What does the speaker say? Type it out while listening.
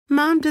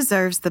Mom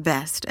deserves the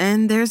best,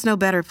 and there's no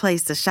better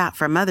place to shop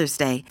for Mother's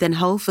Day than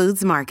Whole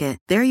Foods Market.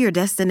 They're your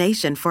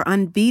destination for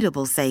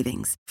unbeatable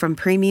savings, from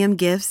premium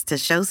gifts to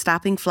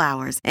show-stopping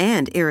flowers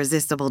and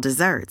irresistible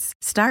desserts.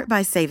 Start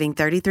by saving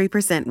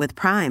 33% with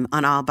Prime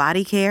on all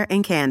body care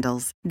and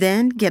candles.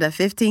 Then get a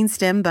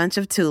 15-stem bunch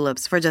of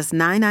tulips for just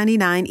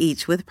 $9.99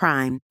 each with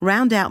Prime.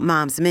 Round out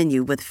Mom's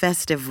menu with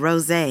festive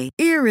rosé,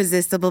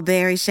 irresistible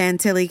berry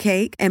chantilly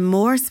cake, and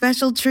more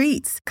special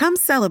treats. Come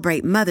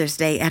celebrate Mother's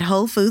Day at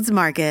Whole Foods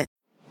Market.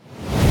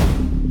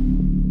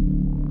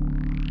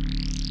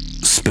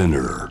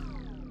 Spinner.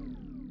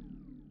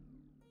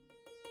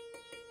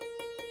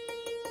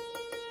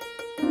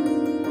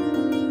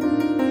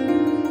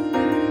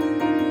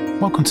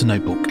 Welcome to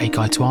Notebook, a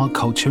guide to art,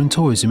 culture and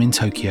tourism in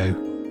Tokyo.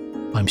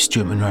 I'm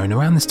Stuart Monroe, and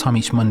around this time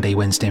each Monday,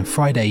 Wednesday and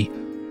Friday,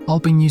 I'll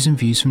bring news and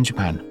views from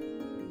Japan.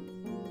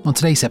 On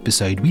today's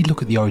episode, we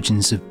look at the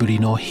origins of Buri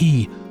no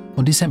Hi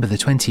on December the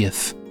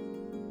 20th.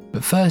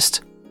 But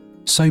first,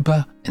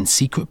 soba and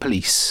secret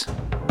police.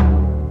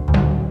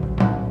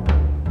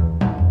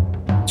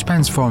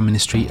 Japan's foreign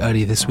ministry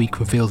earlier this week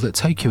revealed that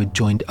Tokyo had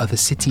joined other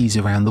cities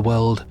around the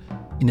world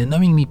in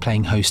unknowingly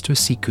playing host to a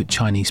secret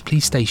Chinese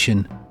police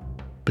station,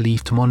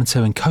 believed to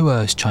monitor and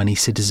coerce Chinese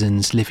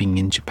citizens living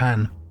in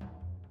Japan.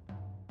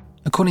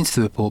 According to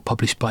the report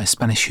published by a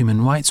Spanish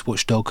human rights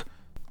watchdog,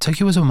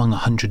 Tokyo was among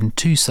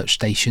 102 such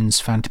stations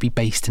found to be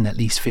based in at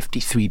least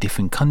 53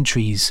 different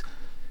countries,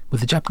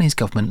 with the Japanese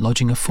government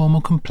lodging a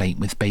formal complaint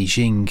with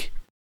Beijing.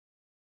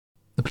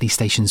 The police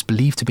stations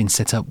believed to have been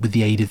set up with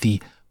the aid of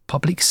the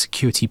Public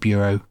Security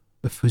Bureau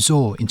of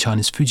Fuzhou in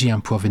China's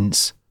Fujian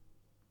province.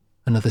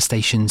 Another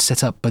station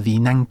set up by the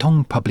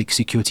Nantong Public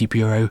Security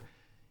Bureau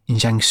in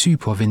Jiangsu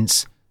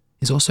province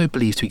is also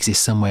believed to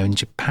exist somewhere in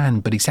Japan,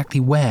 but exactly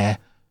where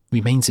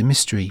remains a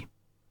mystery.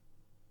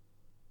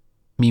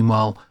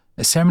 Meanwhile,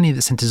 a ceremony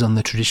that centres on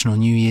the traditional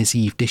New Year's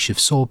Eve dish of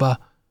soba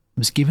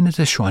was given at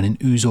a shrine in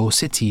Uzo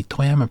City,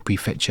 Toyama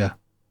Prefecture.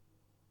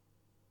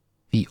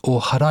 The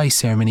Oharai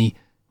ceremony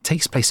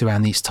takes place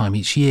around this time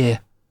each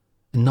year,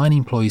 and 9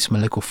 employees from a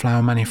local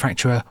flower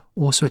manufacturer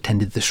also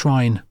attended the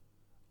shrine,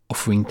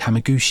 offering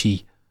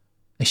tamagushi,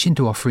 a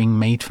Shinto offering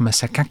made from a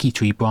sakaki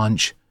tree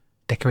branch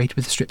decorated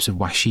with strips of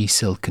washi,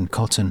 silk and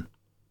cotton.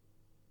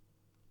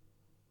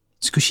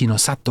 Tsukushi no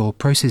Sato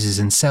processes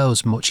and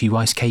sells mochi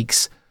rice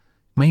cakes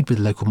made with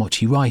local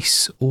mochi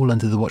rice, all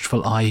under the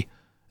watchful eye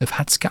of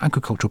Hatsuka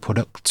Agricultural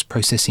Products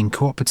Processing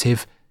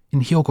Cooperative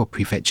in Hyogo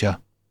Prefecture.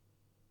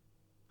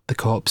 The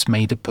co-op's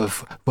made up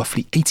of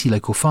roughly 80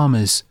 local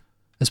farmers,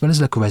 as well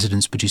as local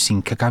residents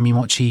producing kagami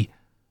mochi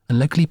and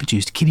locally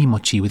produced kiri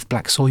mochi with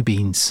black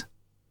soybeans.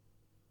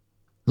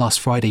 Last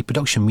Friday,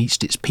 production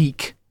reached its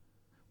peak,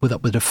 with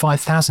upward of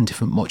 5,000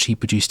 different mochi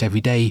produced every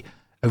day,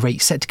 a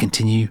rate set to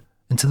continue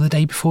until the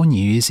day before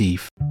New Year's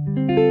Eve.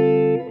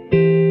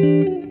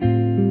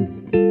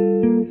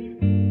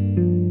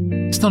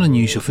 It's not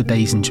unusual for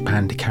days in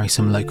Japan to carry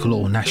some local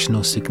or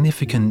national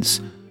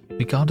significance,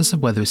 regardless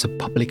of whether it's a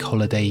public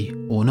holiday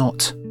or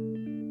not.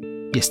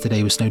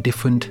 Yesterday was no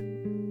different,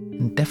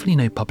 and definitely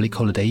no public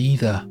holiday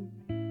either.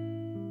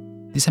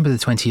 December the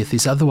 20th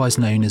is otherwise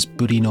known as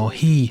Buri no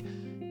Hi,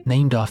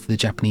 named after the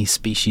Japanese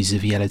species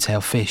of yellowtail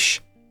fish.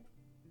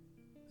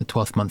 The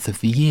 12th month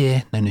of the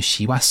year, known as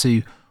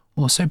Shiwasu,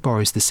 also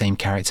borrows the same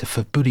character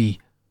for Buri,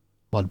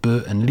 while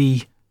Bu and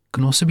Li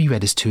can also be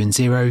read as 2 and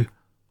 0,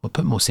 or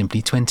put more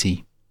simply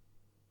 20.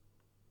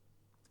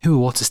 Who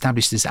or what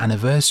established this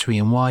anniversary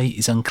and why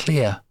is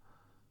unclear.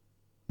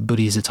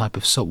 Buri is a type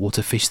of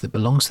saltwater fish that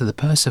belongs to the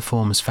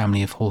Perciformes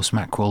family of horse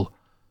mackerel,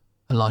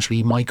 a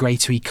largely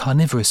migratory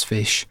carnivorous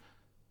fish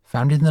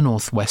found in the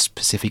northwest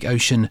Pacific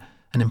Ocean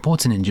and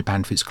important in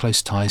Japan for its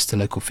close ties to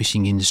local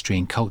fishing industry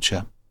and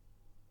culture.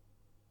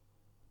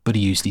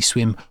 Buri usually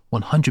swim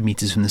 100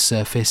 metres from the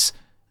surface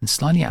and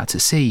slightly out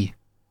to sea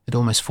at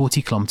almost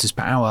 40 kilometres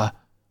per hour,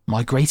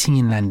 migrating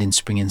inland in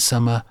spring and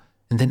summer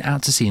and then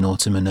out to sea in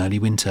autumn and early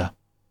winter.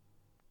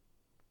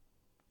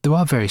 There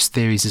are various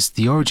theories as to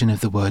the origin of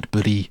the word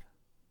buri.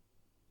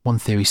 One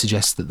theory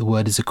suggests that the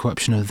word is a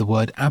corruption of the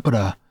word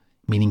abura,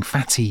 meaning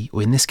fatty,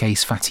 or in this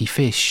case fatty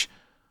fish,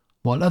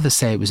 while others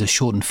say it was a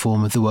shortened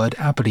form of the word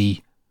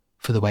aburi,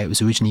 for the way it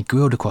was originally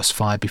grilled across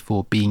fire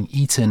before being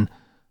eaten,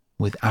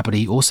 with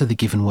aburi also the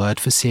given word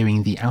for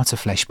searing the outer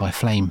flesh by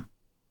flame.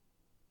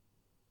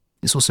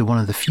 It's also one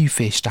of the few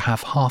fish to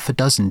have half a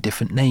dozen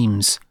different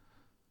names.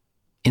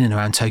 In and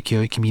around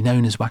Tokyo it can be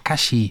known as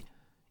wakashi,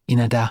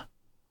 inada,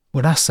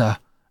 urasa,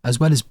 as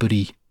well as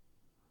buri,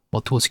 while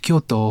towards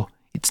Kyoto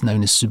it's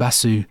known as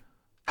subasu,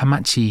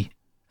 hamachi,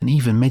 and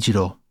even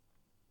mejiro.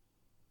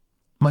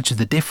 Much of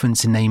the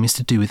difference in name is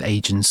to do with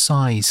age and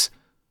size.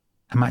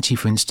 Hamachi,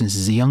 for instance,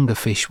 is a younger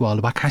fish, while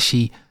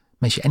wakashi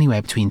measure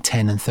anywhere between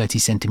 10 and 30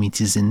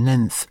 centimetres in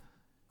length,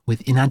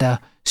 with inada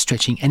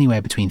stretching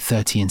anywhere between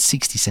 30 and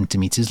 60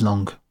 centimetres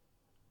long.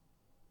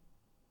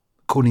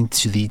 According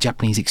to the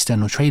Japanese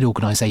External Trade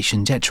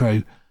Organization,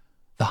 JETRO,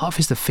 the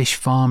harvest of fish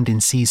farmed in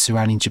seas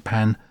surrounding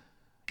Japan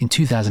in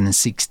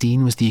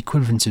 2016 was the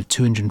equivalent of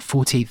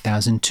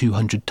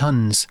 248,200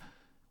 tonnes,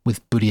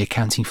 with buri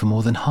accounting for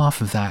more than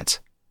half of that.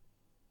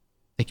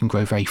 They can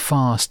grow very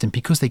fast, and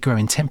because they grow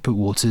in temperate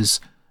waters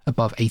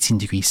above 18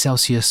 degrees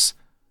Celsius,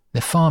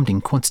 they're farmed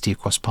in quantity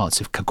across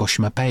parts of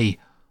Kagoshima Bay,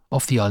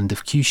 off the island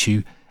of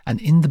Kyushu, and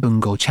in the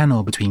Bungo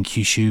Channel between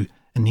Kyushu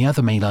and the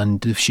other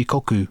mainland of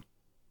Shikoku.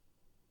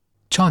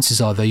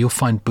 Chances are, though, you'll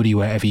find buri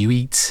wherever you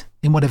eat,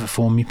 in whatever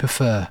form you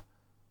prefer,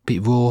 be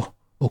it raw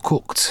or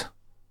cooked,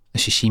 a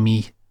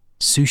sashimi,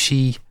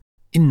 sushi,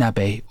 in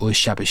nabe or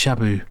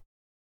shabu-shabu.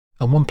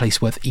 And one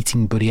place worth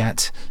eating buri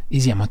at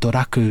is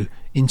Yamato-raku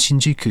in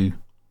Shinjuku,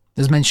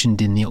 as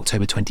mentioned in the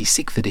October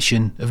 26th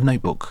edition of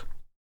Notebook.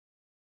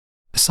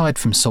 Aside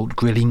from salt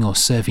grilling or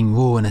serving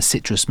raw in a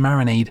citrus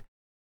marinade,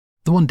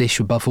 the one dish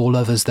above all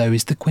others, though,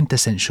 is the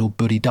quintessential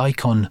buri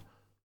daikon,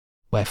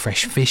 where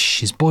fresh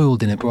fish is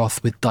boiled in a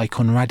broth with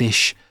daikon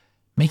radish,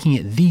 making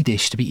it the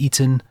dish to be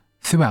eaten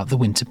throughout the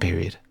winter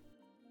period.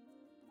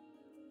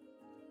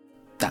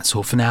 That's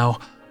all for now.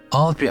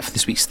 I'll be back for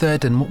this week's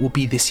third and what will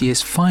be this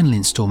year's final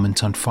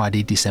instalment on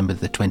Friday, December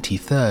the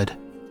 23rd.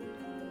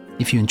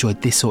 If you enjoyed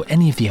this or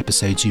any of the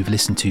episodes you've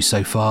listened to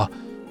so far,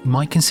 you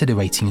might consider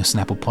rating us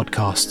on Apple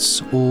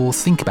Podcasts or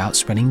think about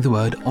spreading the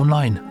word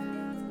online.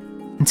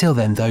 Until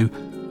then, though,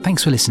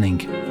 thanks for listening.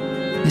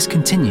 This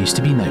continues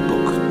to be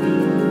Notebook.